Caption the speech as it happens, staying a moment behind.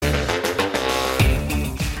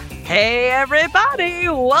Hey, everybody.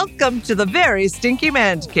 Welcome to the Very Stinky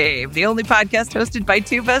Man Cave, the only podcast hosted by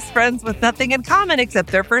two best friends with nothing in common except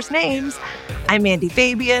their first names. I'm Mandy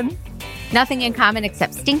Fabian. Nothing in common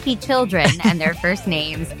except stinky children and their first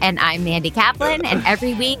names. And I'm Mandy Kaplan. And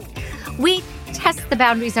every week, we test the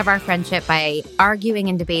boundaries of our friendship by arguing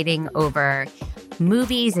and debating over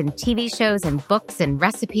movies and TV shows and books and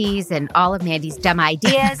recipes and all of Mandy's dumb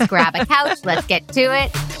ideas. Grab a couch. Let's get to it.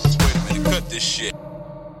 Wait a minute, cut this shit.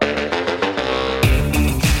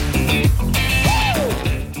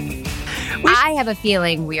 I have a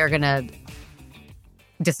feeling we are going to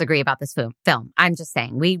disagree about this film. I'm just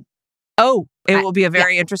saying. It will be a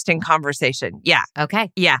very interesting conversation. Yeah.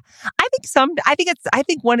 Okay. Yeah. I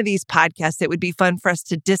think one of these podcasts, it would be fun for us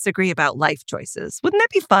to disagree about life choices. Wouldn't that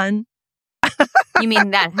be fun? You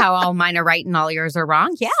mean that how all mine are right and all yours are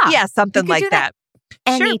wrong? Yeah. Yeah, something like that.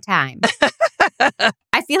 Anytime.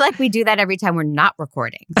 I feel like we do that every time we're not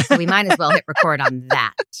recording. So we might as well hit record on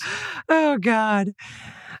that. Oh, God.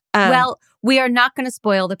 Well, we are not going to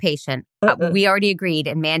spoil The Patient. We already agreed,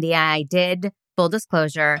 and Mandy and I did, full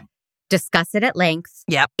disclosure, discuss it at length.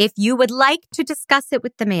 Yep. If you would like to discuss it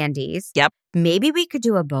with the Mandys, yep, maybe we could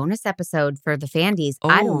do a bonus episode for the Fandies.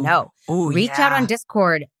 I don't know. Reach out on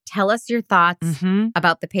Discord. Tell us your thoughts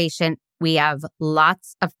about The Patient. We have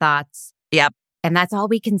lots of thoughts. Yep. And that's all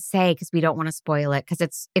we can say because we don't want to spoil it because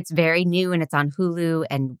it's very new and it's on Hulu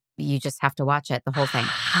and you just have to watch it, the whole thing.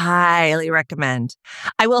 Highly recommend.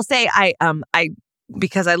 I will say I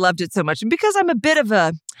because I loved it so much and because I'm a bit of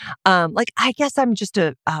a I guess I'm just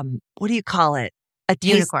a what do you call it? A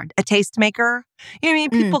unicorn. A tastemaker. You know what I mean?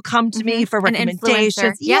 People come to me for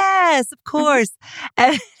recommendations. Yes, of course.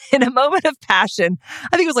 And in a moment of passion,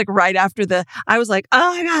 I think it was like right after I was like,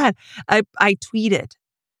 oh my God. I tweeted.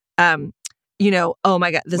 Oh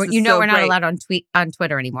my God, this is so we're not great. allowed on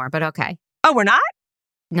Twitter anymore, but okay. Oh, we're not?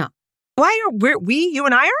 No. Why are you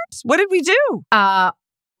and I aren't? What did we do?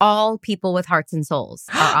 All people with hearts and souls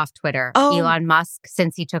are off Twitter. Oh. Elon Musk,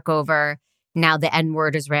 since he took over, now the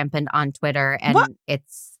N-word is rampant on Twitter and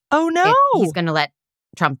it's... Oh, no. He's going to let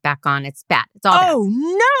Trump back on. It's bad. It's all bad. Oh,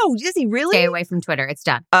 no. Is he really? Stay away from Twitter. It's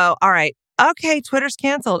done. Oh, all right. Okay, Twitter's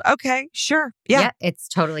canceled. Okay, sure. Yeah, it's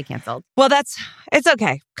totally canceled. Well, it's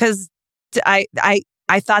okay because I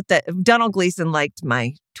thought that Donald Gleason liked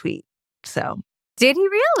my tweet. So did he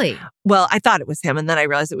really? Well, I thought it was him, and then I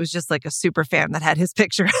realized it was just like a super fan that had his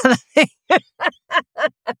picture on the thing.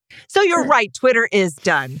 So you're right. Twitter is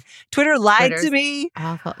done. Twitter lied to me.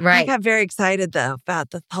 Awful. Right. I got very excited though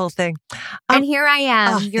about the whole thing. And here I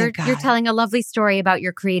am. Oh, you're telling a lovely story about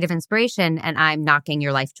your creative inspiration, and I'm knocking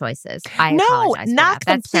your life choices. I apologize for that.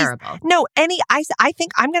 That's terrible. No, I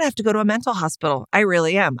think I'm going to have to go to a mental hospital. I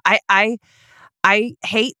really am. I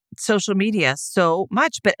hate social media so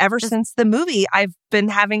much, but ever since the movie, I've been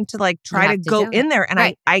having to try to go in there and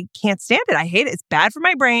I can't stand it. I hate it. It's bad for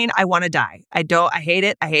my brain. I want to die. I hate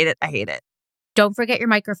it. I hate it. I hate it. Don't forget your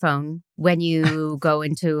microphone when you go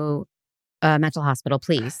into a mental hospital,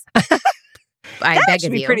 please. I beg of you. That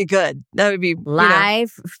would be pretty good. That would be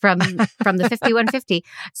live from the 5150.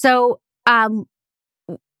 So,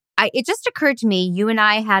 it just occurred to me, you and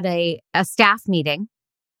I had a staff meeting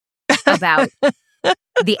about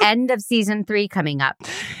the end of season 3 coming up.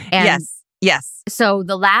 And yes. So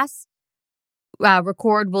the last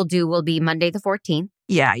record will be Monday the 14th.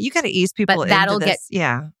 Yeah, you got to ease people into this.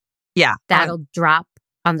 Yeah. That'll drop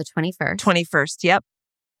on the 21st. 21st, yep.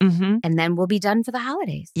 Mm-hmm. And then we'll be done for the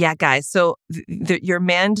holidays. Yeah, guys. So your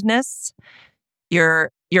mandness,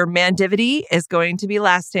 your mandivity is going to be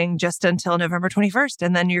lasting just until November 21st.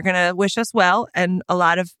 And then you're going to wish us well and a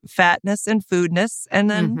lot of fatness and foodness. And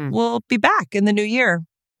then we'll be back in the new year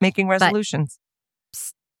making resolutions. But,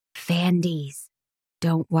 Fandies,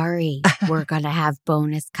 don't worry. We're going to have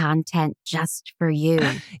bonus content just for you.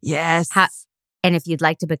 Yes. And if you'd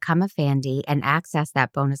like to become a Fandy and access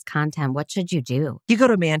that bonus content, what should you do? You go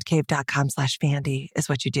to mancave.com/Fandy is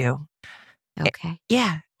what you do. Okay.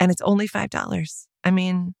 Yeah. And it's only $5. I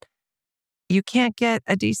mean, you can't get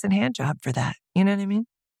a decent hand job for that. You know what I mean?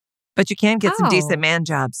 But you can get some decent man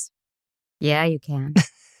jobs. Yeah, you can.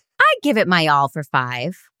 I'd give it my all for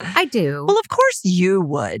 $5. I do. Well, of course you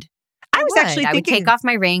would. I would take off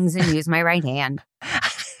my rings and use my right hand.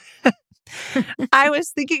 I was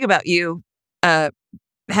thinking about you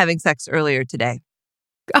having sex earlier today.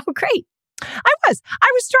 Oh, great. I was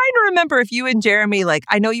trying to remember if you and Jeremy,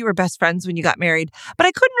 I know you were best friends when you got married, but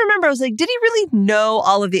I couldn't remember. I was like, did he really know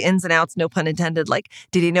all of the ins and outs? No pun intended.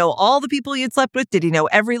 Did he know all the people you'd slept with? Did he know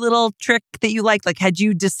every little trick that you liked? Had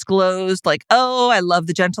you disclosed oh, I love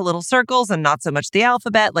the gentle little circles and not so much the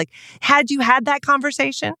alphabet? Had you had that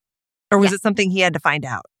conversation? Or was it something he had to find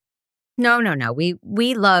out? No.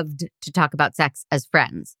 We loved to talk about sex as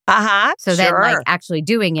friends. Uh-huh. So sure. then, like, actually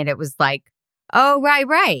doing it was like, oh,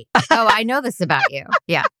 right. Oh, I know this about you.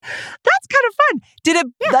 Yeah. That's kind of fun. Did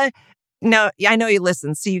it... No, I know you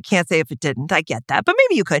listen, so you can't say if it didn't. I get that. But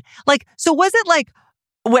maybe you could. Like, so was it like...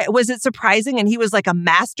 Was it surprising and he was like a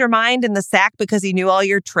mastermind in the sack because he knew all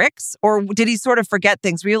your tricks? Or did he sort of forget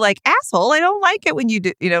things? Were you like, asshole, I don't like it when you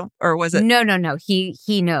do, or was it? No.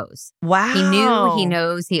 He knows. Wow. He knew, he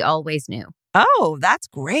knows, he always knew. Oh, that's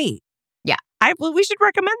great. Yeah. Well, we should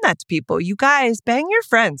recommend that to people. You guys, bang your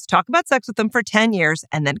friends, talk about sex with them for 10 years,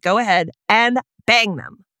 and then go ahead and bang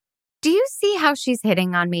them. Do you see how she's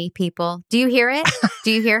hitting on me, people? Do you hear it? Do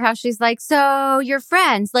you hear how she's like, so your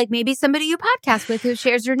friends, like maybe somebody you podcast with who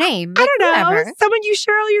shares your name? Like, I don't know. whoever. Someone you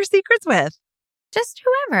share all your secrets with. Just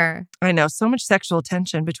whoever. I know. So much sexual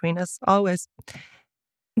tension between us, always.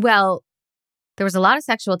 Well, there was a lot of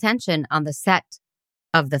sexual tension on the set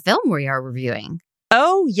of the film we are reviewing.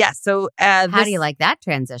 Oh, yes. So how do you like that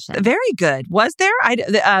transition? Very good. Was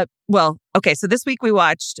there? Well, okay. So this week we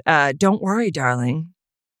watched Don't Worry, Darling.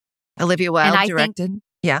 Olivia Wilde directed.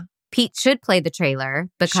 Yeah. Pete should play the trailer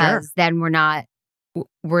because then we're not going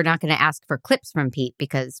to ask for clips from Pete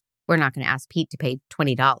because we're not going to ask Pete to pay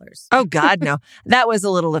 $20. Oh God, no. That was a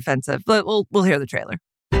little offensive. But we'll hear the trailer.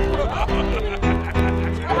 I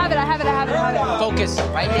have it. Focus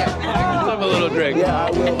right here. Let's have a little drink. Yeah,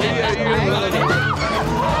 I will.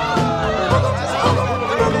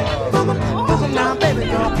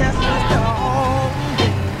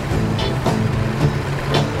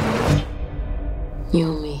 You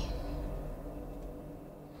and me.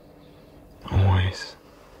 Always.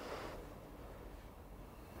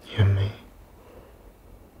 You and me.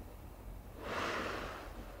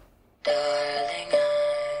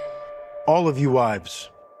 All of you wives.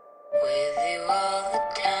 With you all the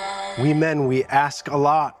time. We men, we ask a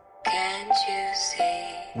lot. Can't you see?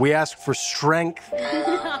 We ask for strength, I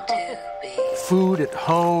long to be food at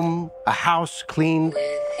home, a house cleaned,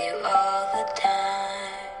 with you all the time.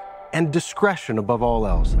 and discretion above all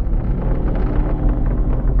else.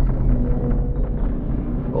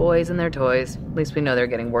 Boys and their toys. At least we know they're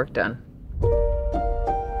getting work done.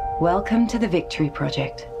 Welcome to the Victory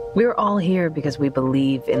Project. We're all here because we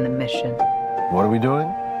believe in the mission. What are we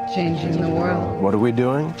doing? Changing the world. What are we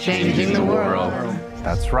doing? Changing the world.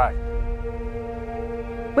 That's right.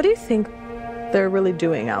 What do you think they're really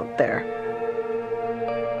doing out there?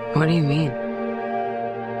 What do you mean?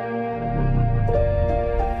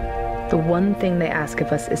 The one thing they ask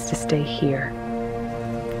of us is to stay here.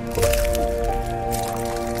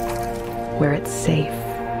 Where it's safe.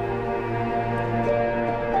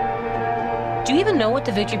 Do you even know what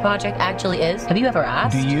the Victory Project actually is? Have you ever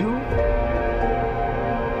asked? Do you?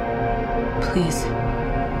 Please.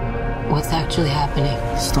 What's actually happening?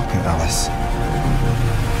 Stop it, Alice.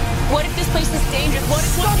 What if this place is dangerous? What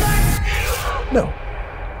if... No.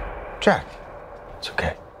 Jack, it's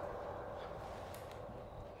okay.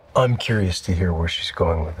 I'm curious to hear where she's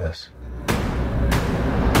going with this.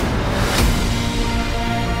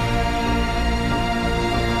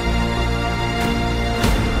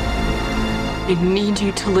 I need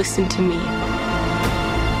you to listen to me.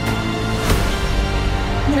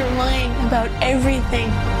 They're lying about everything.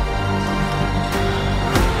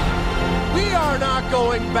 We are not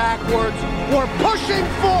going backwards. We're pushing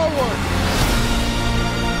forward.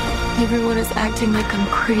 Everyone is acting like I'm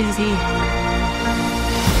crazy.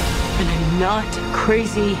 And I'm not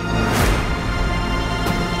crazy.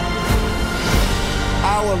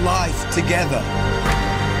 Our life together.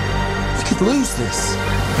 We could lose this.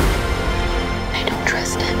 I don't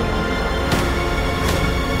trust him.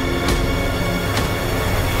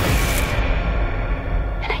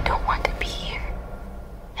 And I don't want to be here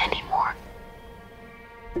anymore.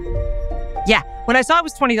 Yeah. When I saw it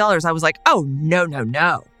was $20, I was like, oh, no.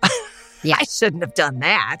 Yeah. I shouldn't have done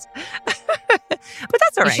that. But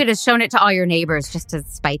that's all right. You should have shown it to all your neighbors just to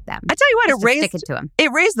spite them. I tell you what, Stick it to them.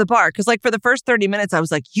 It raised the bar because, like, for the first 30 minutes, I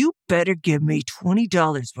was like, you better give me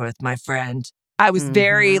 $20 worth, my friend. I was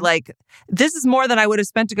very like, this is more than I would have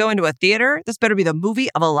spent to go into a theater. This better be the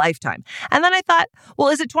movie of a lifetime. And then I thought, well,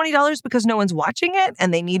 is it $20 because no one's watching it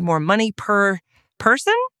and they need more money per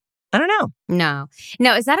person? I don't know.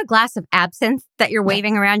 No. Is that a glass of absinthe that you're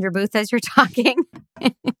waving around your booth as you're talking?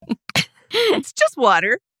 It's just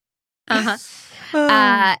water. Uh-huh.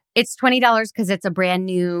 It's $20 because it's a brand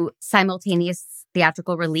new simultaneous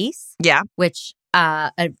theatrical release. Yeah. Which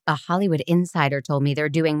a Hollywood insider told me they're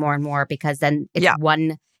doing more and more because then it's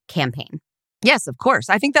one campaign. Yes, of course.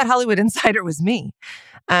 I think that Hollywood insider was me.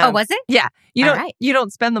 Was it? Yeah. You All right.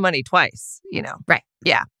 don't spend the money twice, Right.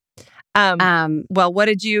 Yeah. Well, what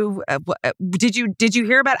did you did you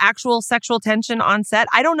hear about actual sexual tension on set?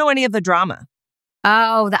 I don't know any of the drama.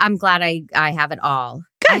 I'm glad I have it all.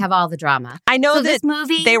 Good. I have all the drama. I know that this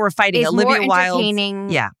movie they were fighting. is Olivia more Wilde. entertaining.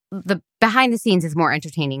 Yeah. The behind the scenes is more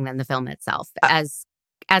entertaining than the film itself, as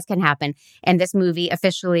can happen. And this movie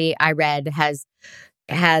officially, I read, has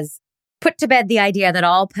put to bed the idea that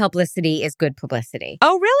all publicity is good publicity.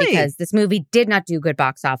 Oh, really? Because this movie did not do good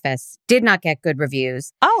box office, did not get good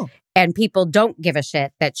reviews. Oh. And people don't give a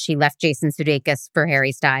shit that she left Jason Sudeikis for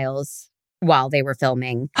Harry Styles while they were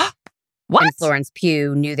filming. What? And Florence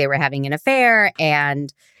Pugh knew they were having an affair,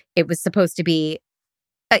 and it was supposed to be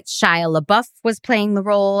Shia LaBeouf was playing the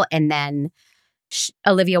role, and then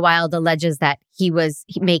Olivia Wilde alleges that he was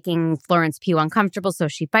making Florence Pugh uncomfortable, so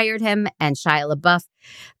she fired him, and Shia LaBeouf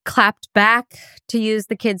clapped back, to use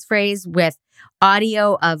the kids' phrase, with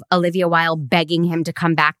audio of Olivia Wilde begging him to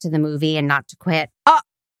come back to the movie and not to quit.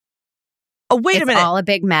 Oh, wait a minute. It's all a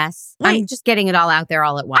big mess. Wait. I'm just getting it all out there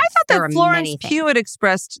all at once. I thought There that are Florence many Pugh things. had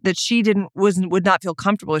expressed that she would not feel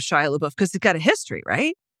comfortable with Shia LaBeouf because he's got a history,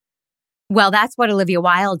 right? Well, that's what Olivia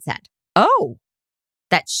Wilde said. Oh.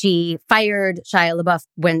 That she fired Shia LaBeouf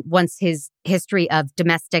once his history of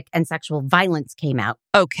domestic and sexual violence came out.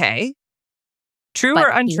 Okay. True But or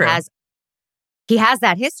untrue? He has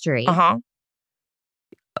that history. Uh-huh.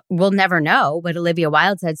 We'll never know, but Olivia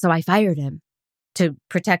Wilde said, so I fired him to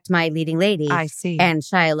protect my leading lady. I see. And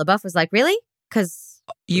Shia LaBeouf was like, really? Because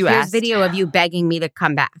You here's asked. video of you begging me to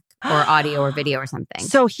come back, or audio or video or something.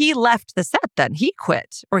 So he left the set then. He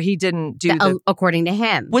quit, or he didn't do according to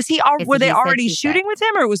him. Was he? It's Were a they he said, already she shooting said. with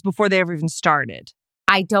him, or it was before they ever even started?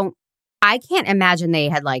 I can't imagine they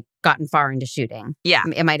had gotten far into shooting. Yeah.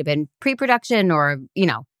 It might have been pre-production or,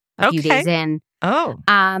 a few days in. Oh,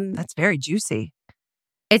 Um, that's very juicy.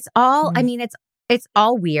 It's all, I mean, it's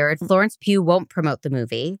all weird. Florence Pugh won't promote the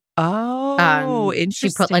movie. Oh,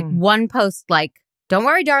 interesting. She put one post don't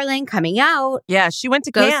worry, darling, coming out. Yeah, she went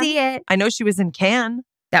to Go Cannes. see it. I know she was in Cannes.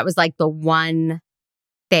 That was the one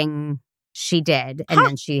thing she did. And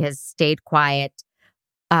then she has stayed quiet.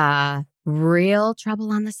 Real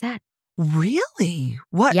trouble on the set. Really?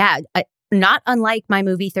 What? Yeah. Not unlike my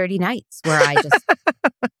movie 30 Nights, where I just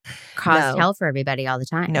caused hell for everybody all the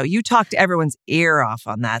time. No, you talked everyone's ear off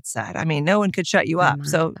on that set. I mean, no one could shut you up.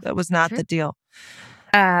 So that was not the deal.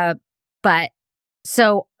 But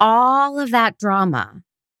so all of that drama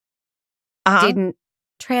didn't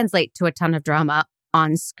translate to a ton of drama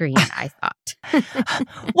on screen, I thought.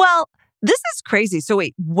 Well, this is crazy. So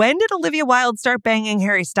wait, when did Olivia Wilde start banging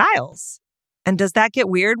Harry Styles? And does that get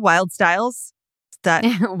weird, Wilde Styles?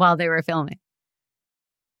 While they were filming.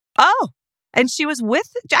 Oh, and she was I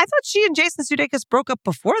thought she and Jason Sudeikis broke up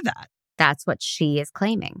before that. That's what she is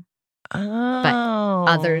claiming. Oh. But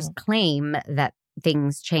others claim that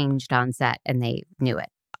things changed on set and they knew it.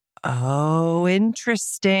 Oh,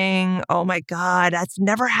 interesting. Oh my God. That's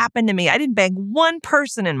never happened to me. I didn't bang one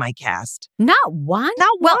person in my cast. Not one?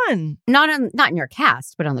 Not one. Not in your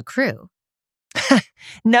cast, but on the crew.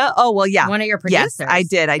 No. Oh, well, yeah. One of your producers. Yes, I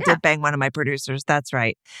did. I did bang one of my producers. That's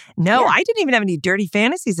right. No, I didn't even have any dirty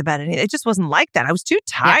fantasies about it. It just wasn't like that. I was too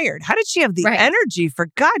tired. How did she have the energy? For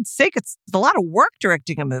God's sake, it's a lot of work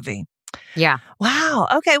directing a movie. Yeah. Wow.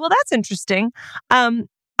 Okay. Well, that's interesting.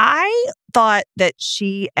 I thought that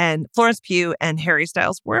she and Florence Pugh and Harry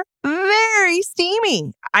Styles were very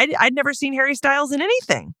steamy. I'd never seen Harry Styles in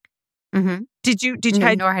anything. Mm-hmm. Did you?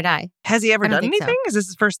 Nor had I. Has he ever done anything? So. Is this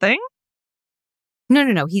his first thing?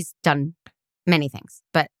 No. He's done many things,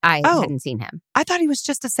 but I hadn't seen him. I thought he was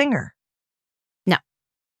just a singer. No.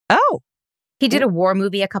 Oh. He did a war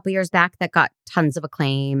movie a couple years back that got tons of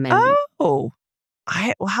acclaim. And well,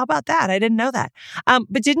 how about that? I didn't know that.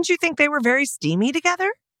 But didn't you think they were very steamy together?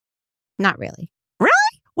 Not really. Really?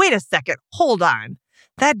 Wait a second. Hold on.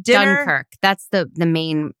 That dinner. Dunkirk. That's the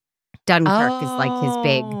main. Dunkirk is his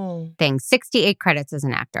big thing. 68 credits as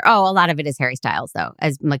an actor. Oh, a lot of it is Harry Styles though,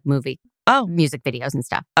 as movie. Music videos and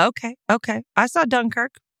stuff. Okay. I saw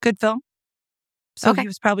Dunkirk. Good film. So he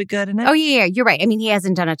was probably good in it. Oh, yeah, you're right. I mean, he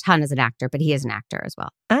hasn't done a ton as an actor, but he is an actor as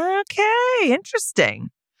well. Okay.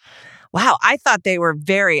 Interesting. Wow. I thought they were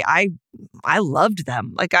I loved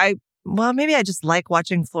them. Maybe I just like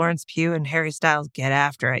watching Florence Pugh and Harry Styles get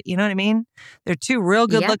after it. You know what I mean? They're two real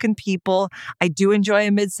good looking people. I do enjoy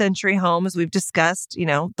A Mid-Century Home, as we've discussed,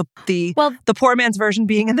 the poor man's version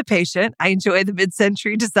being in The Patient. I enjoy the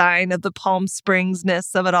mid-century design of the Palm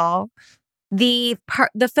Springs-ness of it all. The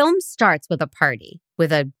film starts with a party,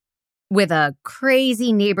 with a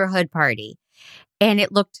crazy neighborhood party. And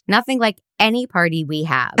it looked nothing like any party we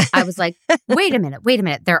have. I was like, wait a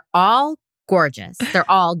minute. They're all gorgeous.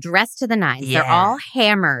 They're all dressed to the nines. They're all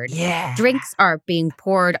hammered. Yeah. Drinks are being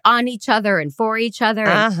poured on each other and for each other.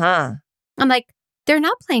 Uh-huh. I'm like, they're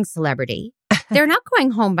not playing celebrity. They're not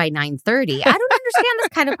going home by 9:30. I don't understand this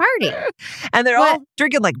kind of party. And they're all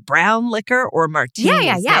drinking like brown liquor or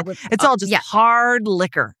martinis. Yeah. It's all just hard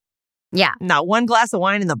liquor. Yeah. Not one glass of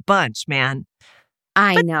wine in the bunch, man.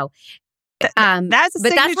 I know. That's a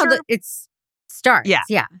but signature. that's how it starts.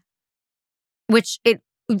 Yeah. Which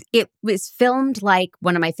it was filmed like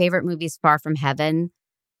one of my favorite movies, Far From Heaven,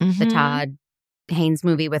 the Todd Haynes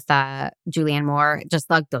movie with Julianne Moore. Just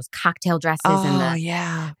like those cocktail dresses and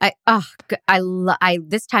yeah. I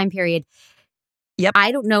this time period. Yep.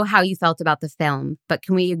 I don't know how you felt about the film, but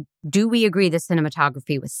do we agree the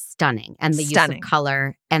cinematography was stunning and the use of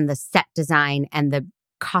color and the set design and the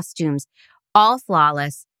costumes, all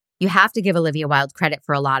flawless. You have to give Olivia Wilde credit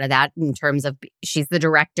for a lot of that in terms of she's the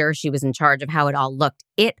director. She was in charge of how it all looked.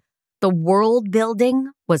 The world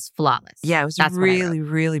building was flawless. Yeah, it was really,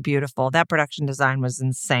 really beautiful. That production design was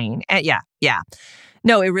insane. And yeah.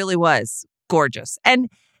 No, it really was gorgeous and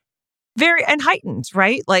very heightened,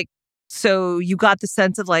 right? Like, so you got the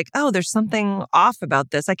sense of like, oh, there's something off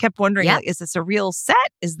about this. I kept wondering, like, is this a real set?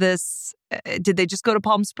 Is this, did they just go to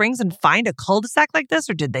Palm Springs and find a cul-de-sac like this?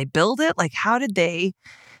 Or did they build it? Like, how did they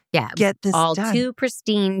get this all done? Too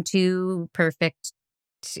pristine, too perfect.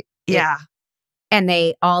 Yeah. And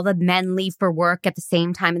all the men leave for work at the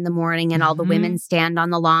same time in the morning and all the women stand on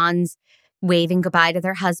the lawns waving goodbye to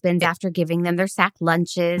their husbands after giving them their sack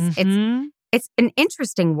lunches. It's an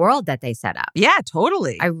interesting world that they set up. Yeah,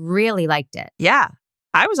 totally. I really liked it. Yeah.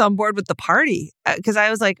 I was on board with the party because I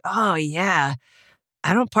was like, oh, yeah,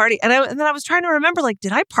 I don't party. And then I was trying to remember, like,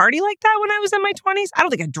 did I party like that when I was in my 20s? I don't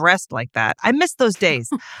think I dressed like that. I miss those days.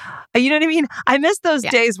 You know what I mean? I miss those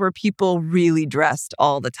days where people really dressed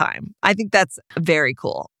all the time. I think that's very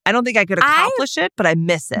cool. I don't think I could accomplish it, but I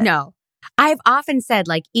miss it. No. I've often said,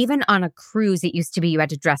 like, even on a cruise, it used to be you had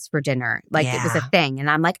to dress for dinner. Like, it was a thing. And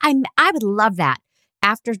I'm like, I would love that.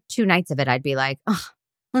 After 2 nights of it, I'd be like, oh,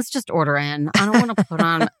 let's just order in. I don't want to put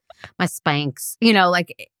on my Spanx. You know,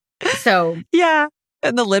 like, so. Yeah.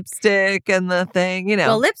 And the lipstick and the thing, you know.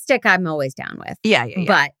 Well, lipstick, I'm always down with. Yeah.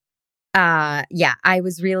 But, I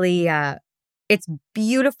was really, it's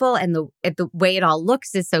beautiful. And the way it all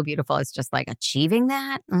looks is so beautiful. It's just like achieving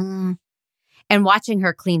that. And watching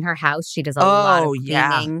her clean her house, she does a lot of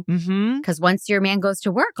cleaning. Because once your man goes to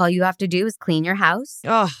work, all you have to do is clean your house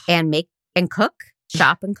and make and cook,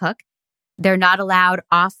 shop and cook. They're not allowed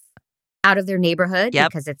out of their neighborhood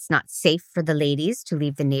because it's not safe for the ladies to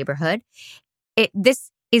leave the neighborhood.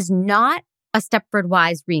 This is not a Stepford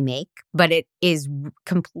Wives remake, but it is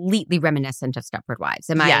completely reminiscent of Stepford Wives.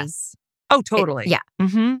 Yes. Oh, totally. Yeah.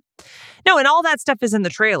 No, and all that stuff is in the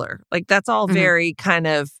trailer. Like, that's all very kind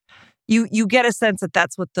of. You get a sense that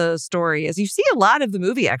that's what the story is. You see a lot of the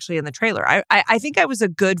movie actually in the trailer. I think I was a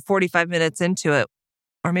good 45 minutes into it,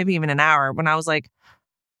 or maybe even an hour, when I was like,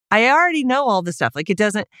 I already know all this stuff. Like, it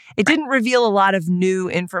didn't reveal a lot of new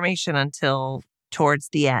information until towards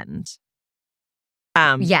the end.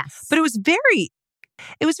 Yes. But it was very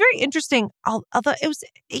interesting. Although it was,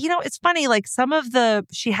 it's funny, like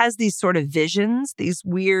she has these sort of visions, these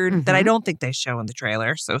weird, that I don't think they show in the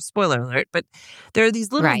trailer. So spoiler alert, but there are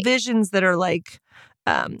these little visions that are like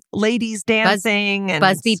ladies dancing. and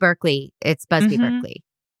Busby Berkeley. It's Busby Berkeley.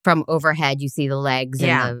 From overhead, you see the legs.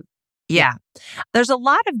 And there's a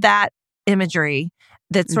lot of that imagery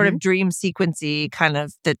that's sort of dream sequency kind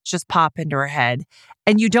of that just pop into her head.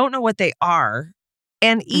 And you don't know what they are.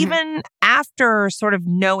 And even after sort of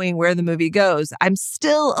knowing where the movie goes, I'm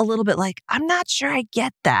still a little bit like, I'm not sure I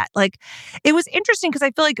get that. Like, it was interesting because I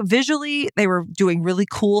feel like visually they were doing really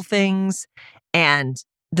cool things and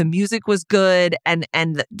the music was good and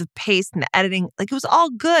the pace and the editing, like, it was all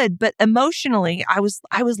good. But emotionally, I was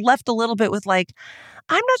left a little bit with like,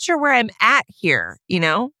 I'm not sure where I'm at here,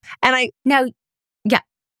 And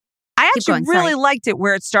I actually really liked it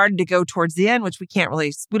where it started to go towards the end, which we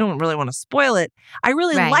don't really want to spoil it. I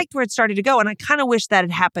really liked where it started to go. And I kind of wish that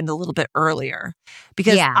had happened a little bit earlier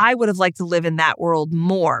because I would have liked to live in that world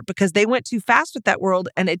more because they went too fast with that world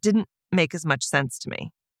and it didn't make as much sense to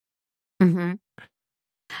me.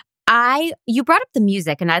 You brought up the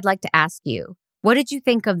music and I'd like to ask you, what did you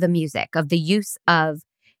think of the music, of the use of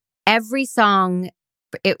every song?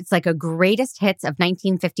 It's like a greatest hits of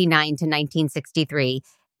 1959 to 1963.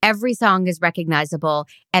 Every song is recognizable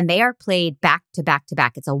and they are played back to back to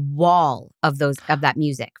back. It's a wall of that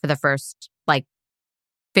music for the first like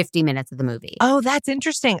 50 minutes of the movie. Oh, that's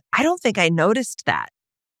interesting. I don't think I noticed that.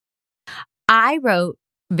 I wrote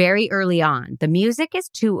very early on. The music is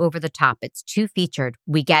too over the top. It's too featured.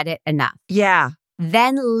 We get it enough. Yeah.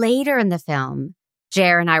 Then later in the film,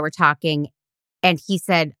 Jer and I were talking and he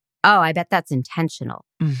said, oh, I bet that's intentional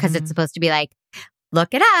because it's supposed to be like,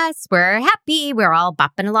 look at us. We're happy. We're all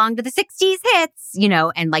bopping along to the 60s hits,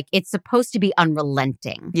 and like it's supposed to be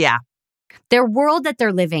unrelenting. Yeah. Their world that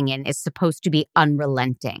they're living in is supposed to be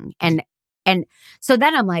unrelenting. And so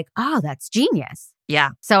then I'm like, oh, that's genius.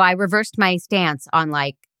 Yeah. So I reversed my stance on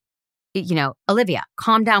like, Olivia,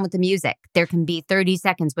 calm down with the music. There can be 30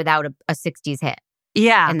 seconds without a 60s hit.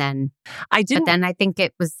 Yeah. And then I didn't. But then I think I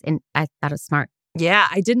thought it was smart. Yeah.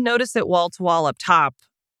 I didn't notice it wall to wall up top,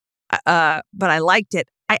 but I liked it.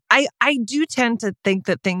 I do tend to think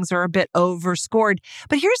that things are a bit overscored.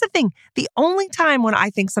 But here's the thing. The only time when I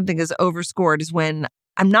think something is overscored is when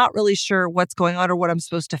I'm not really sure what's going on or what I'm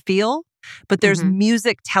supposed to feel, but there's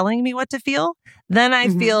music telling me what to feel. Then I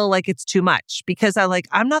feel like it's too much because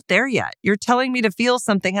I'm not there yet. You're telling me to feel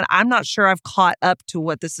something and I'm not sure I've caught up to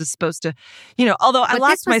what this is supposed to, although I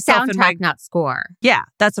lost myself in my not score. Yeah,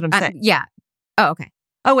 that's what I'm saying. Yeah. Oh, okay.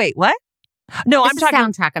 Oh, wait, what? No, this I'm talking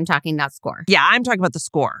soundtrack. I'm talking not score. Yeah, I'm talking about the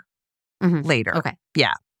score later. Okay.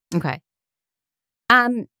 Yeah. Okay.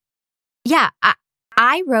 Yeah,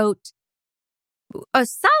 I wrote a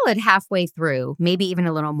solid halfway through, maybe even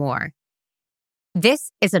a little more.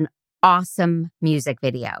 This is an awesome music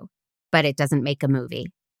video, but it doesn't make a movie.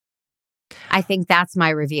 I think that's my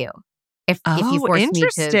review. If you force me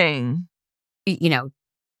to,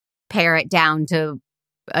 pare it down to,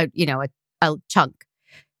 a chunk.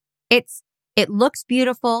 It looks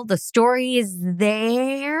beautiful. The story is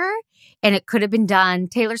there and it could have been done.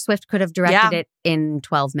 Taylor Swift could have directed it in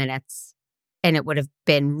 12 minutes and it would have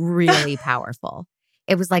been really powerful.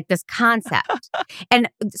 It was like this concept. And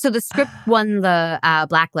so the script won the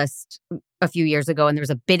Blacklist a few years ago and there was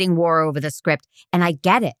a bidding war over the script. And I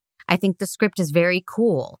get it. I think the script is very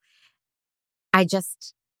cool.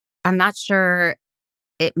 I'm not sure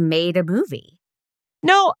it made a movie.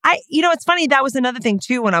 No, it's funny. That was another thing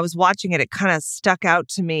too. When I was watching it, it kind of stuck out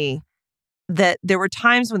to me that there were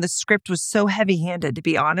times when the script was so heavy-handed, to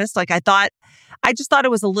be honest. Like I just thought it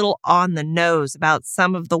was a little on the nose about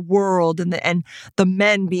some of the world and the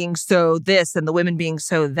men being so this and the women being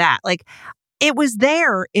so that. Like it was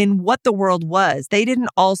there in what the world was. They didn't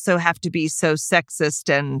also have to be so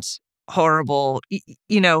sexist and horrible,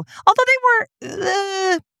 although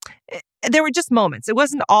there were just moments. It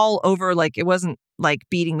wasn't all over, like it wasn't like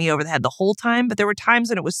beating me over the head the whole time, but there were times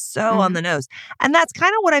when it was so on the nose. And that's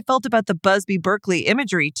kind of what I felt about the Busby Berkeley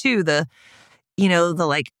imagery too.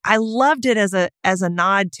 I loved it as a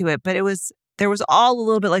nod to it, but there was all a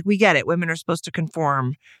little bit like, we get it. Women are supposed to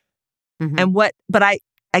conform. And I don't want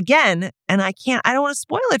to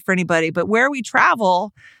spoil it for anybody, but where we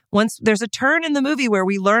travel, once there's a turn in the movie where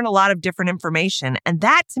we learn a lot of different information. And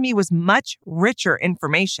that to me was much richer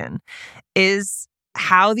information, is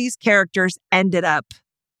how these characters ended up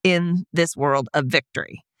in this world of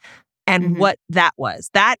victory and what that was.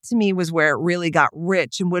 That to me was where it really got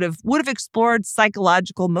rich and would have explored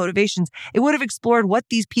psychological motivations. It would have explored what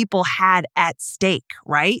these people had at stake,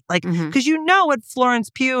 right? Like, because what Florence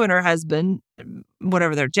Pugh and her husband,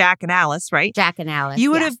 whatever they're, Jack and Alice, right? Jack and Alice.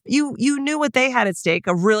 You would have, you knew what they had at stake,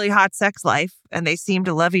 a really hot sex life, and they seemed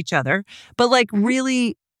to love each other. But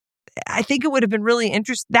really, I think it would have been really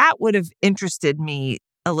interesting. That would have interested me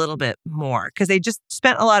a little bit more because they just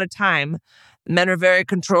spent a lot of time. Men are very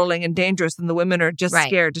controlling and dangerous and the women are just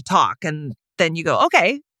scared to talk. And then you go,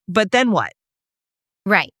 okay, but then what?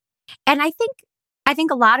 Right. And I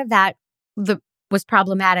think a lot of that was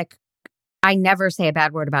problematic. I never say a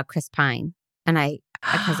bad word about Chris Pine. And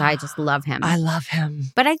because I just love him. I love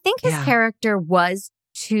him. But I think his character was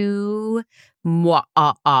too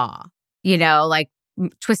like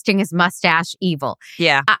twisting his mustache evil.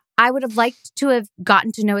 Yeah. I would have liked to have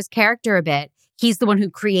gotten to know his character a bit. He's the one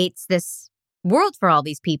who creates this world for all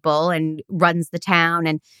these people and runs the town,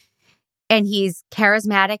 and he's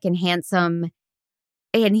charismatic and handsome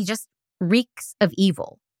and he just reeks of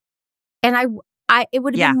evil. And it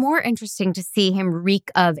would have been more interesting to see him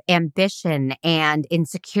reek of ambition and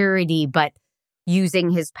insecurity, but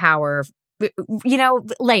using his power,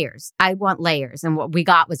 layers. I want layers. And what we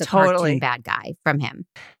got was a cartoon bad guy from him,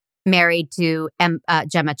 married to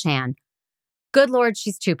Gemma Chan. Good Lord,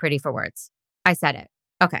 she's too pretty for words. I said it.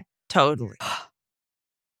 Okay. Totally.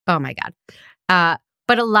 Oh my God.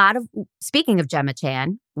 But speaking of Gemma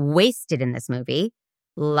Chan, wasted in this movie,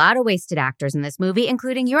 a lot of wasted actors in this movie,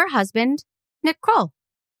 including your husband, Nick Kroll.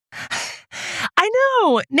 I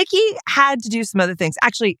know. Nikki had to do some other things.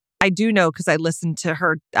 Actually, I do know because I listened to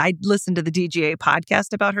the DGA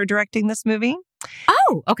podcast about her directing this movie.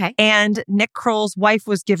 Oh, okay. And Nick Kroll's wife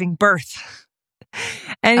was giving birth.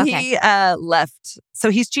 And he left. So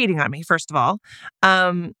he's cheating on me, first of all.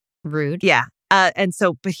 Rude. Yeah. But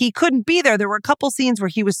he couldn't be there. There were a couple scenes where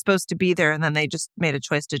he was supposed to be there, and then they just made a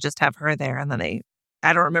choice to just have her there. And then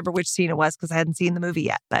I don't remember which scene it was because I hadn't seen the movie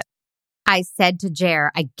yet. But I said to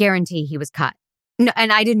Jer, I guarantee he was cut. No,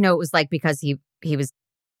 and I didn't know it was like because he was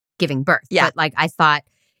giving birth. Yeah. But like I thought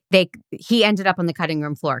he ended up on the cutting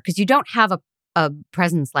room floor because you don't have a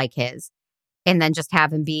presence like his and then just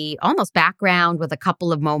have him be almost background with a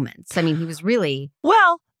couple of moments. I mean, he was really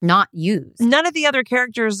not used. None of the other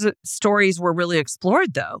characters' stories were really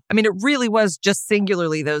explored, though. I mean, it really was just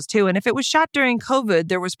singularly those two. And if it was shot during COVID,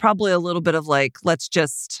 there was probably a little bit of like, let's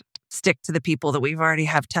just stick to the people that we've already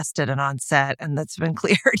have tested and on set and that's been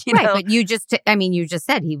cleared, you know? But you just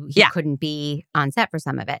said he couldn't be on set for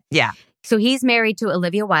some of it. Yeah. So he's married to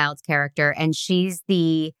Olivia Wilde's character and she's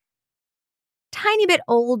the tiny bit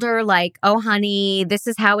older, like, oh, honey, this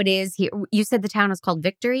is how it is here. You said the town is called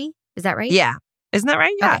Victory. Is that right? Yeah. Isn't that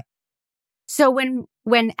right? Yeah. Okay. So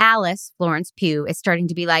when Alice, Florence Pugh, is starting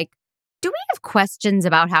to be like, do we have questions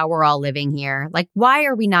about how we're all living here? Like, why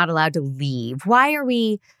are we not allowed to leave? Why are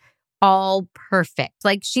we all perfect?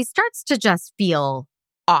 Like, she starts to just feel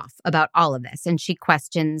off about all of this. And she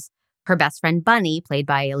questions her best friend, Bunny, played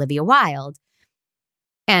by Olivia Wilde.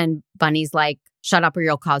 And Bunny's like, shut up or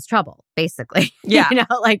you'll cause trouble, basically. Yeah.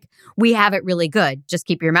 Like, we have it really good. Just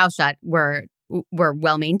keep your mouth shut. We're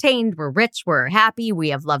well-maintained. We're rich. We're happy. We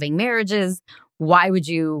have loving marriages. Why would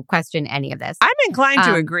you question any of this? I'm inclined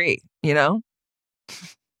to agree,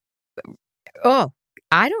 Oh,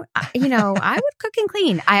 I would cook and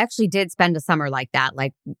clean. I actually did spend a summer like that,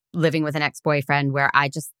 like living with an ex-boyfriend where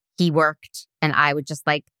he worked and I would just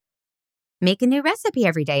like make a new recipe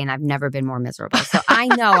every day. And I've never been more miserable. So I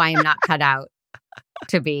know I am not cut out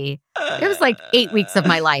to be, it was like 8 weeks of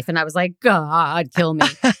my life. And I was like, God, kill me.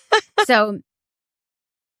 So,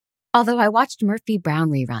 although I watched Murphy Brown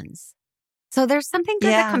reruns. So there's something good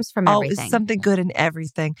that comes from everything. Oh, something good in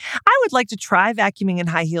everything. I would like to try vacuuming in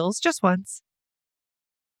high heels just once.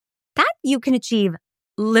 That you can achieve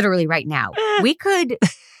literally right now. We could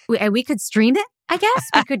stream it, I guess.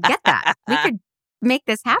 We could get that. We could make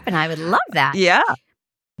this happen. I would love that. Yeah.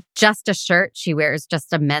 Just a shirt. She wears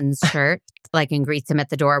just a men's shirt, like, and greets him at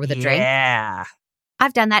the door with a drink. Yeah.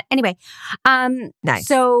 I've done that. Anyway. Nice.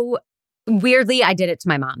 So weirdly, I did it to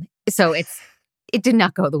my mom. So it did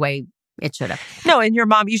not go the way it should have. No, and your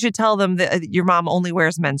mom, you should tell them that your mom only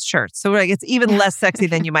wears men's shirts. So like, it's even less sexy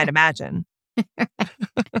than you might imagine.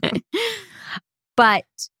 But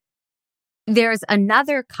there's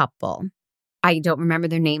another couple. I don't remember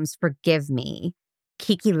their names. Forgive me.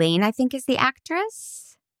 Kiki Lane, I think, is the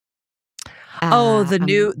actress.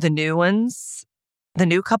 The new ones, the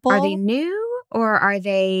new couple. Are they new or are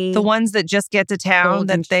they the ones that just get to town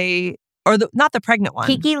not the pregnant one?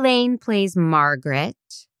 Kiki Lane plays Margaret.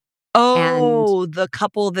 Oh, the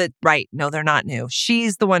couple that, right. No, they're not new.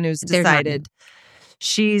 She's the one who's decided.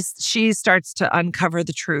 She starts to uncover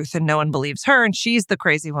the truth and no one believes her. And she's the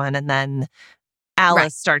crazy one. And then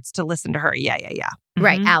Alice starts to listen to her. Yeah. Mm-hmm.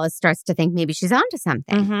 Right. Alice starts to think maybe she's onto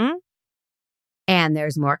something. Mm-hmm. And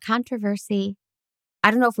there's more controversy. I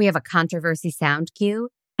don't know if we have a controversy sound cue,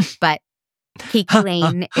 but Kiki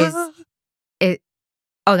Lane is.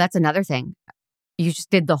 Oh, that's another thing. You just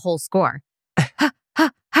did the whole score.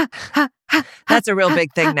 That's a real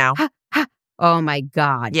big thing now. Oh my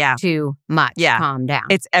God. Yeah. Too much. Yeah. Calm down.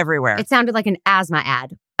 It's everywhere. It sounded like an asthma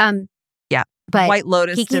ad. Yeah. But White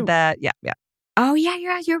Lotus did that. Yeah. Oh yeah,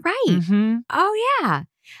 you're right. Mm-hmm. Oh yeah.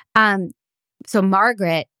 So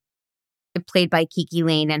Margaret, played by Kiki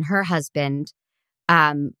Lane, and her husband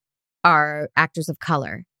are actors of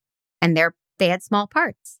color. And they had small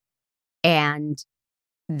parts. And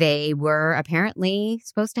they were apparently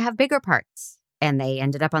supposed to have bigger parts. And they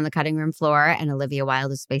ended up on the cutting room floor, and Olivia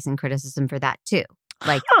Wilde is facing criticism for that too.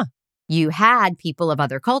 Like, you had people of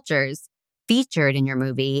other cultures featured in your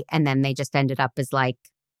movie, and then they just ended up as like,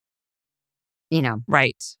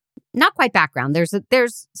 right. Not quite background.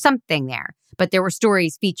 There's something there, but there were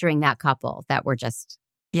stories featuring that couple that were just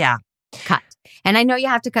cut. And I know you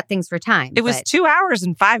have to cut things for time. It was 2 hours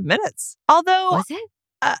and 5 minutes. Although, was it?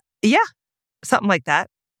 Yeah, something like that.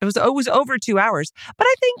 It was over 2 hours. But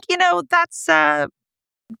I think,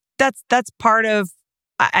 that's part of,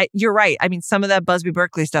 you're right. I mean, some of that Busby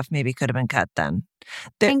Berkeley stuff maybe could have been cut then.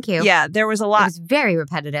 Thank you. Yeah, there was a lot. It was very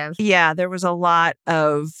repetitive. Yeah, there was a lot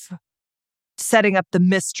of setting up the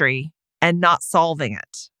mystery and not solving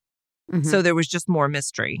it. Mm-hmm. So there was just more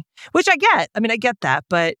mystery, which I get. I mean, I get that.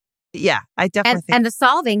 But yeah, I definitely think. And the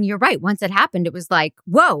solving, you're right. Once it happened, it was like,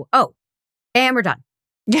 whoa, oh, And we're done.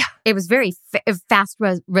 Yeah. It was very fast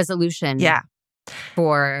resolution Yeah.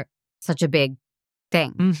 for such a big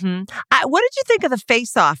thing. Mm-hmm. What did you think of the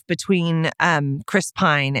face-off between Chris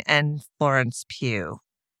Pine and Florence Pugh?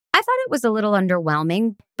 I thought it was a little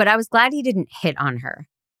underwhelming, but I was glad he didn't hit on her.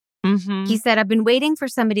 Mm-hmm. He said, I've been waiting for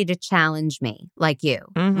somebody to challenge me like you,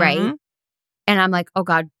 right? And I'm like, oh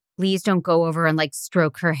God, please don't go over and like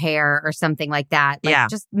stroke her hair or something like that. Like,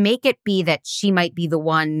 just make it be that she might be the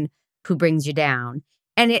one who brings you down.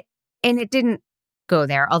 And it didn't go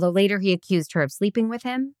there. Although later he accused her of sleeping with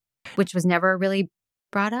him, which was never really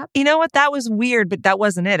brought up. You know what? That was weird, but that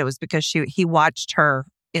wasn't it. It was because he watched her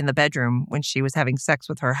in the bedroom when she was having sex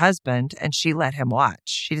with her husband, and she let him watch.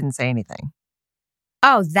 She didn't say anything.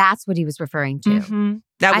 Oh, that's what he was referring to. Mm-hmm.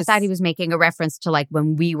 I thought he was making a reference to like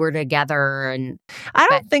when we were together. And I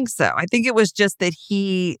don't think so. I think it was just that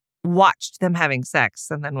he watched them having sex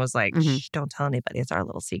and then was like, shh, don't tell anybody. It's our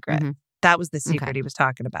little secret. That was the secret he was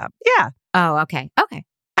talking about. Yeah. Oh, okay. Okay.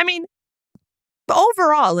 I mean,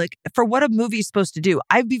 overall, like for what a movie's supposed to do,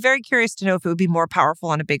 I'd be very curious to know if it would be more powerful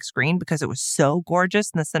on a big screen because it was so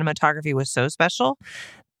gorgeous and the cinematography was so special.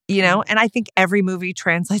 You know, and I think every movie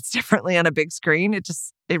translates differently on a big screen.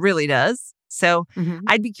 It really does. So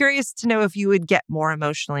I'd be curious to know if you would get more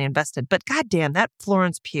emotionally invested. But goddamn, that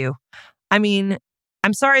Florence Pugh. I mean,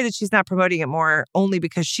 I'm sorry that she's not promoting it more only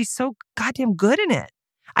because she's so goddamn good in it.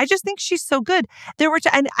 I just think she's so good. There were,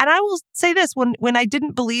 and I will say this, when I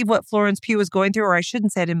didn't believe what Florence Pugh was going through, or I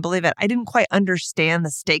shouldn't say I didn't believe it, I didn't quite understand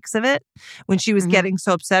the stakes of it when she was getting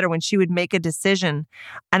so upset or when she would make a decision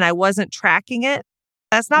and I wasn't tracking it.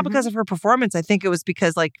 That's not because of her performance. I think it was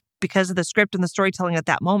because of the script and the storytelling at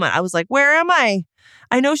that moment. I was like, where am I?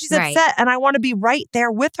 I know she's upset and I want to be right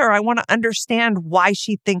there with her. I want to understand why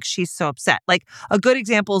she thinks she's so upset. Like a good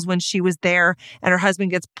example is when she was there and her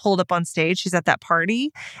husband gets pulled up on stage. She's at that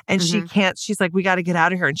party and she's like, we got to get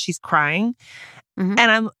out of here. And she's crying.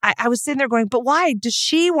 And I was sitting there going, but why does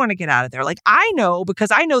she want to get out of there? Like, I know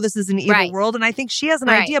because I know this is an evil world and I think she has an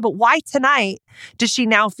idea, but why tonight does she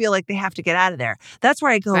now feel like they have to get out of there? That's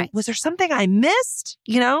where I go, was there something I missed?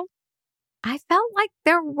 You know? I felt like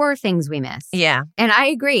there were things we missed. Yeah. And I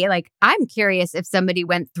agree. Like, I'm curious if somebody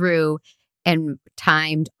went through and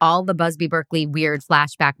timed all the Busby Berkeley weird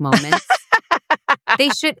flashback moments. They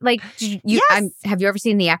should, like, have you ever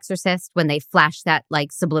seen The Exorcist when they flash that,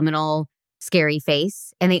 like, subliminal scary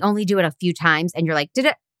face and they only do it a few times and you're like, did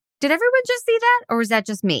everyone just see that? Or was that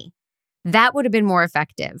just me? That would have been more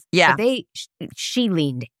effective. Yeah. But she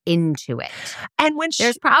leaned into it. And when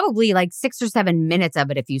there's probably like 6 or 7 minutes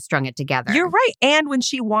of it if you strung it together. You're right. And when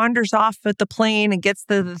she wanders off at the plane and gets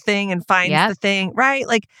the thing and finds the thing, right?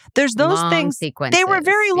 Like there's those long things. Sequences. They were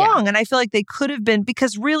very long. And I feel like they could have been,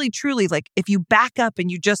 because really, truly, like if you back up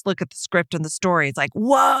and you just look at the script and the story, it's like,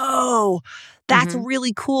 whoa, that's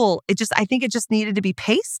really cool. I think it just needed to be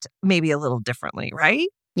paced maybe a little differently, right?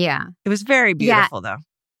 Yeah. It was very beautiful though.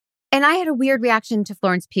 And I had a weird reaction to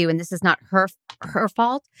Florence Pugh, and this is not her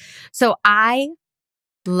fault. So I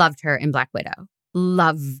loved her in Black Widow.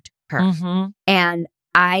 Loved her. And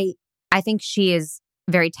I think she is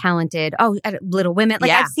very talented. Oh, Little Women.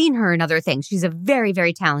 Like I've seen her in other things. She's a very,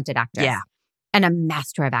 very talented actress. Yeah. And a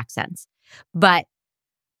master of accents. But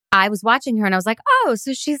I was watching her and I was like, oh,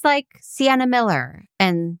 so she's like Sienna Miller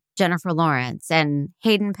and Jennifer Lawrence and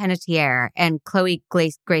Hayden Panettiere and Chloe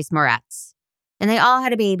Grace Moretz. And they all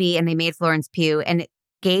had a baby and they made Florence Pugh. And it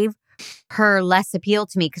gave her less appeal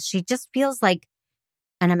to me because she just feels like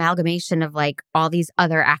an amalgamation of like all these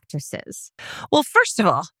other actresses. Well, first of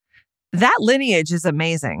all, that lineage is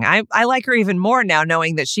amazing. I like her even more now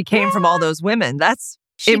knowing that she came from all those women. That's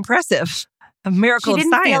impressive. A miracle of science. She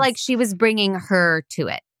didn't feel like she was bringing her to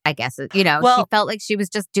it, I guess. You know, she felt like she was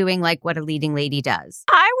just doing like what a leading lady does.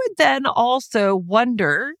 I would then also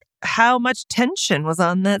wonder how much tension was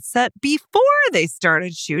on that set before they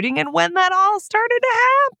started shooting and when that all started to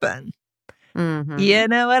happen. You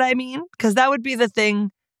know what I mean? Because that would be the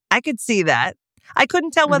thing. I could see that. I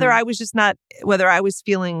couldn't tell whether I was whether I was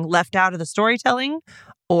feeling left out of the storytelling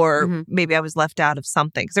or maybe I was left out of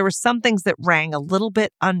something. Because there were some things that rang a little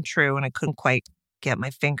bit untrue and I couldn't quite get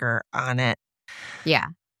my finger on it. Yeah.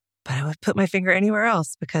 But I would put my finger anywhere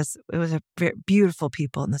else because it was beautiful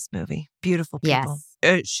people in this movie. Beautiful people.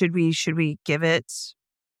 Yes. Should we give it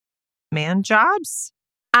man jobs?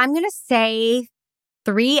 I'm going to say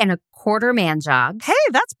 3.25 man jobs. Hey,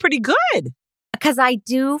 that's pretty good. Because I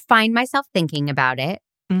do find myself thinking about it.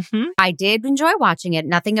 I did enjoy watching it.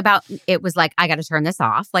 Nothing about it was like, I got to turn this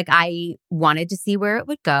off. Like I wanted to see where it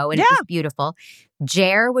would go and it was beautiful.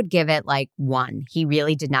 Jer would give it like 1. He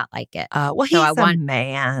really did not like it. Well, he's a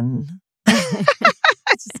man.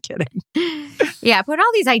 Just kidding. Yeah, I put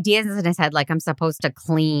all these ideas in his head like I'm supposed to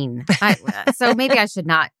clean. So maybe I should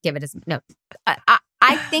not give it as... No.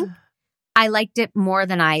 I think I liked it more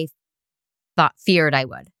than I feared I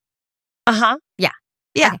would. Uh-huh. Yeah.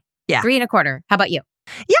 Yeah. Okay. Yeah. 3.25. How about you?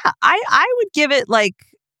 Yeah, I would give it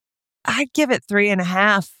I'd give it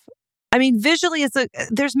 3.5. I mean, visually,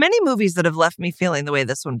 there's many movies that have left me feeling the way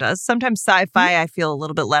this one does. Sometimes sci-fi, I feel a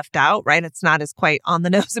little bit left out, right? It's not as quite on the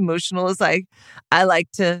nose emotional as I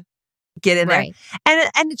like to get in there.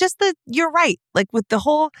 And just you're right. Like with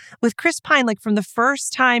Chris Pine, like from the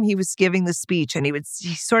first time he was giving the speech and he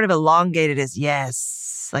sort of elongated his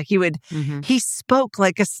yes. Like he spoke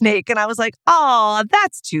like a snake. And I was like, oh,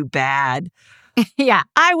 that's too bad. Yeah.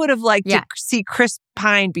 I would have liked to see Chris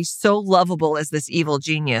Pine be so lovable as this evil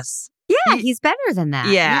genius. Yeah, he's better than that.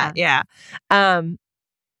 Yeah.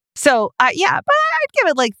 So, but I'd give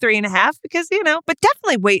it like 3.5 because, but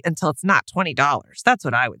definitely wait until it's not $20. That's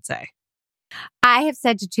what I would say. I have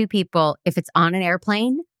said to 2 people, if it's on an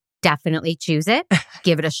airplane, definitely choose it,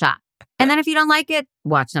 give it a shot. And then if you don't like it,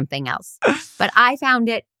 watch something else. But I found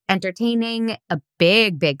it entertaining, a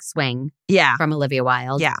big swing from Olivia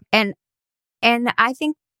Wilde. Yeah. And I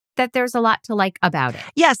think that there's a lot to like about it.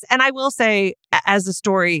 Yes. And I will say, as a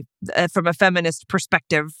story from a feminist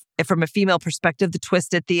perspective, from a female perspective, the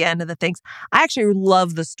twist at the end of the things, I actually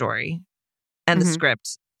love the story and the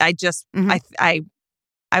script. I just, I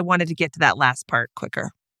wanted to get to that last part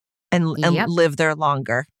quicker and live there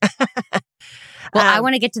longer. Well, I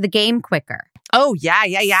want to get to the game quicker. Oh,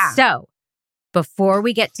 yeah. So before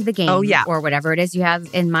we get to the game or whatever it is you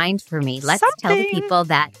have in mind for me, let's tell the people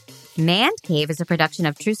that Man Cave is a production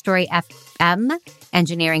of True Story FM,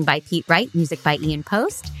 engineering by Pete Wright, music by Ian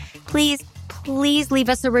Post. Please leave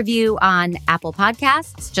us a review on Apple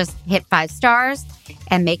Podcasts. Just hit 5 stars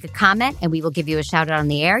and make a comment, and we will give you a shout out on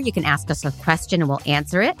the air. You can ask us a question and we'll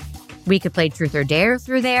answer it. We could play Truth or Dare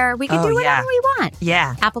through there. We could do whatever we want.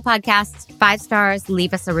 Yeah. Apple Podcasts, 5 stars.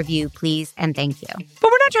 Leave us a review, please, and thank you. But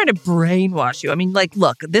we're not trying to brainwash you. I mean,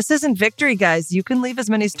 look, this isn't Victory, guys. You can leave as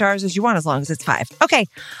many stars as you want as long as it's 5. Okay.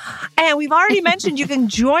 And we've already mentioned you can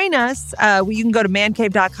join us. You can go to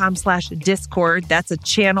mancave.com/Discord. That's a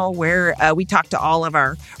channel where we talk to all of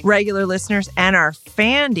our regular listeners and our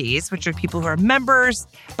fandies, which are people who are members,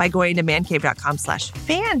 by going to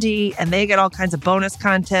mancave.com/fandy. And they get all kinds of bonus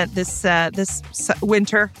content this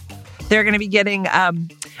winter. They're going to be getting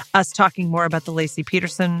us talking more about the Lacey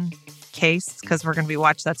Peterson case because we're going to be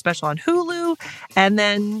watching that special on Hulu. And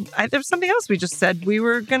then there's something else we just said we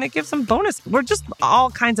were going to give some bonus. We're just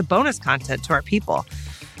all kinds of bonus content to our people.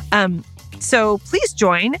 So please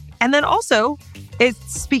join. And then also,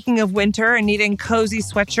 speaking of winter and needing cozy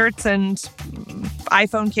sweatshirts and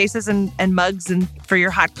iPhone cases and mugs and for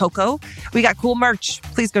your hot cocoa, we got cool merch.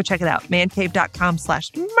 Please go check it out.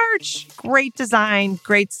 mancave.com/merch. Great design,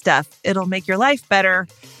 great stuff. It'll make your life better.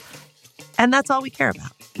 And that's all we care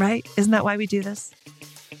about, right? Isn't that why we do this?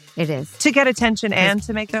 It is. To get attention and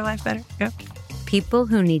to make their life better. Yeah. People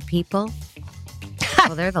who need people.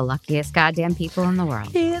 Well, they're the luckiest goddamn people in the world.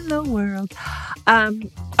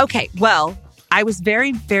 Okay, well, I was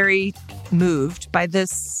very, very moved by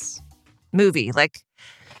this movie.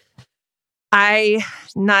 I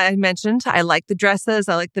mentioned I like the dresses.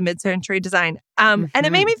 I like the mid-century design. And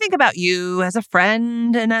it made me think about you as a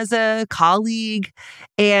friend and as a colleague.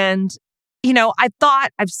 And, I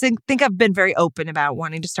think I've been very open about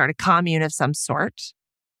wanting to start a commune of some sort.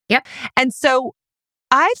 Yep. And so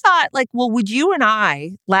I thought, would you and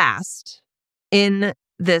I last in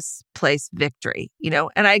this place, Victory?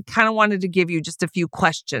 And I kind of wanted to give you just a few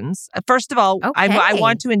questions. First of all, I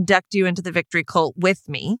want to induct you into the Victory cult with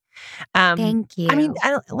me. Thank you. I mean,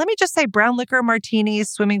 let me just say, brown liquor, martinis,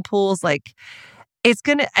 swimming pools, it's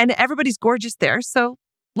gonna, and everybody's gorgeous there. So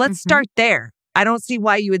let's start there. I don't see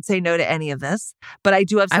why you would say no to any of this, but I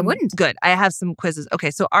do have some. I wouldn't. Good. I have some quizzes. Okay,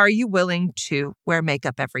 so are you willing to wear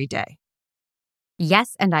makeup every day?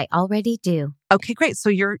 Yes, and I already do. Okay, great. So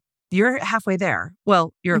you're halfway there.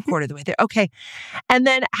 Well, you're a quarter of the way there. Okay. And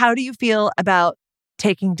then how do you feel about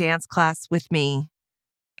taking dance class with me?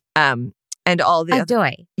 And all the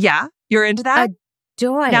Adoy. Yeah? You're into that?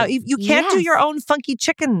 Adoy. Now, you can't do your own funky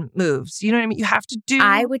chicken moves. You know what I mean? You have to do...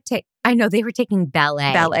 I know they were taking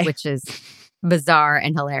ballet. Which is bizarre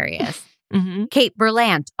and hilarious. Kate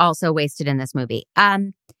Berlant also wasted in this movie.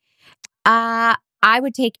 I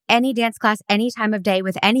would take any dance class any time of day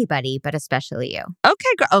with anybody, but especially you. Okay.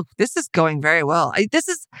 Oh, this is going very well.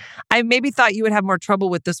 I maybe thought you would have more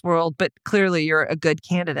trouble with this world, but clearly you're a good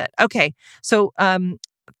candidate. Okay. So,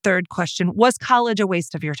 third question, was college a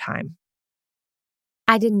waste of your time?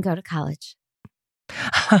 I didn't go to college.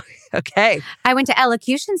 Okay. I went to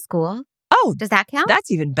elocution school. Oh, Does that count? that's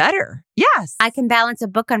even better. Yes. I can balance a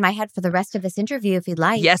book on my head for the rest of this interview if you'd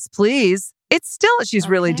like. Yes, please. She's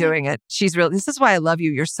really Okay. doing it. This is why I love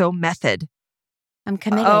you. You're so method. I'm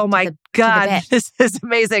committed. Oh to my the God. bit. This is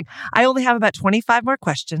amazing. I only have about 25 more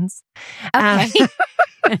questions. Okay.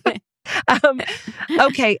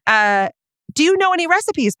 Okay. Do you know any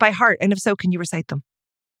recipes by heart? And if so, can you recite them?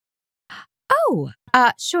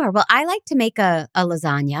 Sure. Well, I like to make a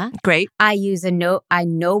lasagna. Great. I use a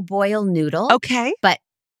no boil noodle. Okay. But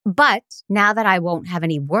now that I won't have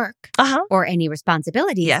any work Uh-huh. or any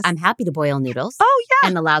responsibilities, Yes. I'm happy to boil noodles Oh, yeah.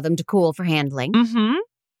 and allow them to cool for handling. Mm-hmm.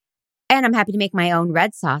 And I'm happy to make my own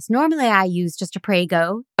red sauce. Normally, I use just a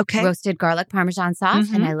Prego Okay. roasted garlic Parmesan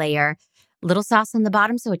sauce, and I layer little sauce on the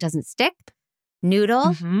bottom so it doesn't stick. Noodle.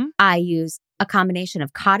 Mm-hmm. I use a combination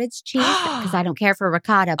of cottage cheese because I don't care for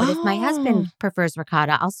ricotta. But if my husband prefers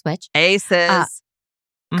ricotta, I'll switch. Aces.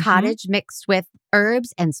 Mhm. Cottage mixed with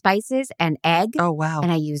herbs and spices and egg. Oh, wow.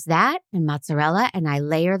 And I use that and mozzarella and I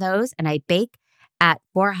layer those and I bake at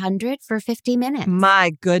 400 for 50 minutes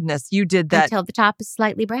My goodness. You did that. until the top is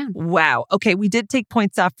slightly brown. Wow. Okay, we did take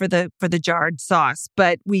points off for the jarred sauce,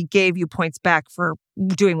 but we gave you points back for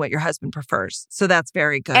doing what your husband prefers. So that's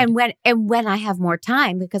very good. And when I have more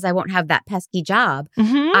time, because I won't have that pesky job,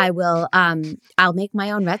 Mhm. I will I'll make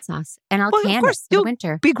my own red sauce and I'll Well, of can it course, for the you'll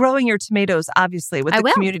winter. be growing your tomatoes, obviously, with I the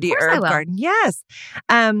will. community Of course I herb will. garden. Yes.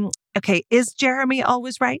 Okay. Is Jeremy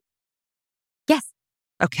always right? Yes.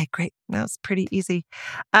 Okay, great. That was pretty easy.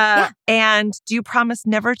 Yeah. And do you promise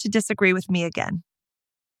never to disagree with me again?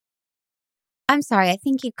 I'm sorry, I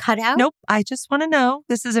think you cut out. Nope. I just want to know.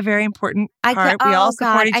 This is a very important I part. ca- We all oh,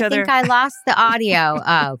 support God, each I other. think I lost the audio.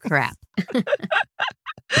 Oh, crap.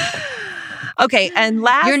 Okay, and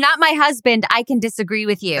last. You're not my husband. I can disagree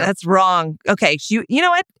with you. That's wrong. Okay, you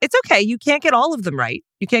know what? It's okay. You can't get all of them right.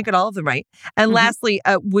 And Mhm. lastly,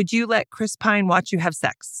 would you let Chris Pine watch you have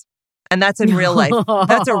sex? And that's in real life.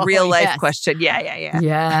 That's a real life Yes. question. Yeah.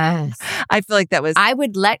 Yes. I feel like that was. I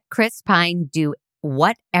would let Chris Pine do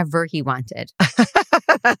whatever he wanted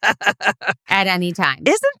at any time.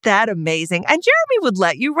 Isn't that amazing? And Jeremy would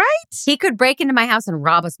let you, right? He could break into my house and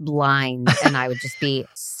rob us blind, and I would just be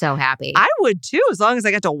so happy. I would too, as long as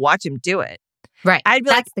I got to watch him do it. Right. I'd be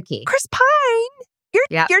That's like, the key. Chris Pine,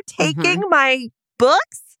 you're taking my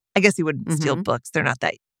books. I guess he wouldn't steal books. They're not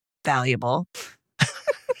that valuable.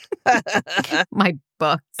 My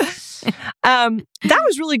books. That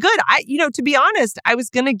was really good. To be honest, I was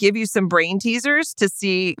going to give you some brain teasers to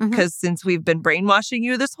see, because since we've been brainwashing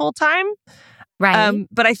you this whole time. Right.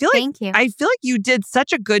 But I feel like Thank you. I feel like you did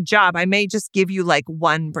such a good job. I may just give you like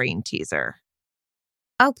one brain teaser.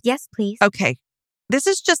 Oh, yes, please. Okay. This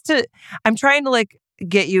is just I'm trying to like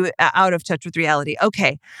get you out of touch with reality.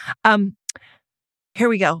 Okay. Here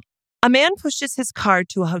we go. A man pushes his car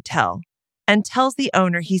to a hotel and tells the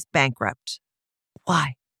owner he's bankrupt.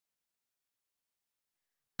 Why?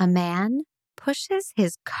 A man pushes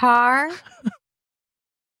his car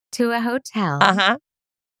to a hotel Uh-huh.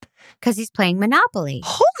 because he's playing Monopoly.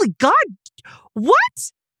 Holy God.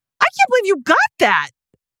 What? I can't believe you got that.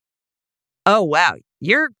 Oh, wow.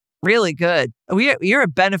 You're really good. You're a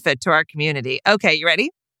benefit to our community. Okay, you ready?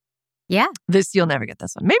 Yeah. You'll never get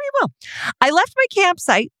this one. Maybe you will. I left my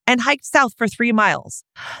campsite and hiked south for 3 miles.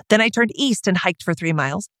 Then I turned east and hiked for 3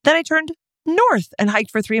 miles. Then I turned north and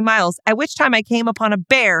hiked for 3 miles, at which time I came upon a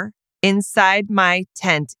bear inside my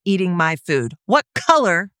tent eating my food. What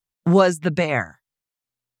color was the bear?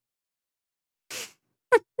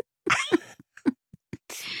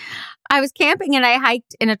 I was camping and I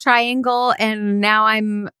hiked in a triangle, and now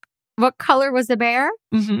what color was the bear?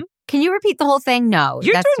 Mm-hmm. Can you repeat the whole thing? No,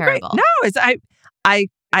 You're that's doing terrible. great. No,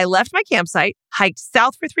 I left my campsite, hiked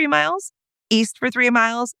south for 3 miles, east for 3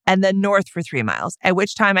 miles, and then north for 3 miles, at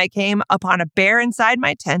which time I came upon a bear inside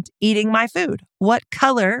my tent eating my food. What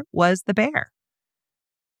color was the bear?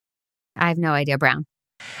 I have no idea, Brown.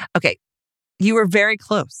 Okay, you were very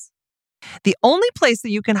close. The only place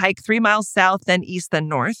that you can hike 3 miles south, then east, then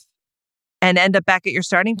north, and end up back at your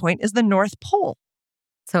starting point is the North Pole.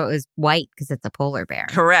 So it was white because it's a polar bear.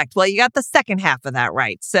 Correct. Well, you got the second half of that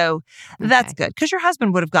right. So that's good, because your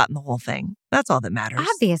husband would have gotten the whole thing. That's all that matters.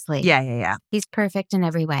 Obviously. Yeah. He's perfect in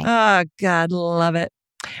every way. Oh, God, love it.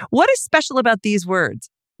 What is special about these words?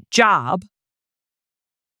 Job,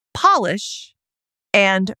 polish,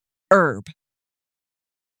 and herb.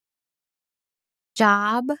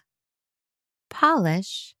 Job,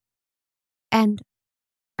 polish, and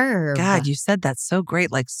herb. God, you said that so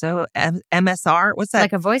great. Like so MSR. What's that?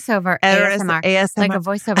 Like a voiceover ASMR. ASMR. Like a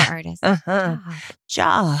voiceover artist. Uh-huh.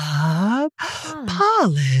 Job, Job,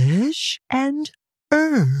 polish, and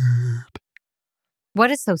herb. What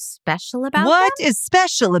is so special about What them? is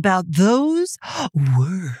special about those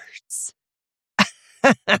words?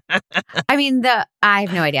 I mean, I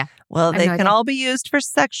have no idea. Well, I have they no can idea. all be used for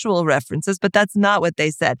sexual references, but that's not what they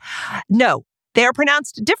said. No, they are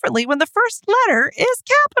pronounced differently when the first letter is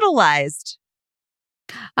capitalized.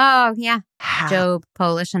 Oh, yeah. How? Job,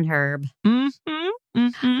 Polish, and Herb. Mm-hmm.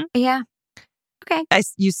 Mm-hmm. Yeah. Okay.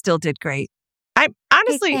 You still did great.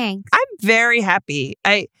 Honestly, thanks. I'm very happy.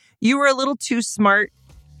 You were a little too smart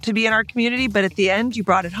to be in our community, but at the end, you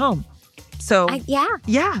brought it home. So,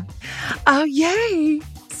 Yeah. Oh, yay.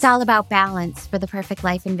 It's all about balance for the perfect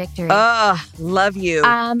life and victory. Love you.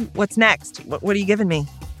 What's next? What are you giving me?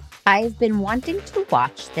 I've been wanting to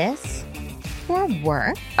watch this for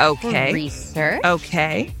work, Okay. for research,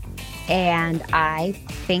 Okay. and I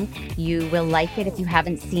think you will like it if you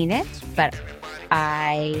haven't seen it, but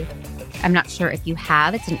I'm not sure if you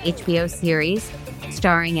have. It's an HBO series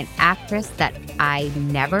starring an actress that I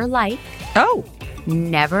never like. Oh.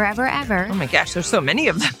 Never, ever, ever. Oh my gosh, there's so many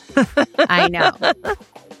of them. I know.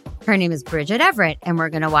 Her name is Bridget Everett, and we're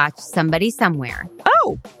going to watch Somebody Somewhere.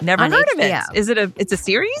 Oh, never On heard of it. HBO. Is it it's a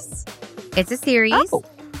series? It's a series. Oh,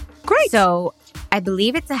 great. So I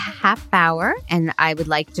believe it's a half hour, and I would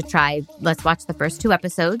like to try, let's watch the first 2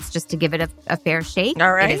 episodes just to give it a fair shake.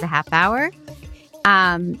 All right. It is a half hour.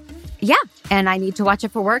 Yeah, and I need to watch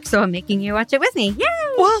it for work, so I'm making you watch it with me. Yay!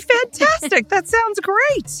 Well, fantastic. That sounds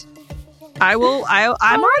great. I'm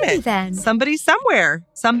on it. Then. Somebody somewhere.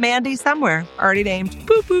 Some Mandy somewhere. Already named.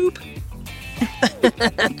 Boop, boop.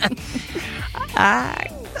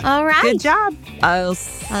 All right. Good job. I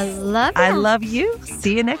love you. I love you.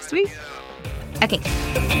 See you next week. Okay.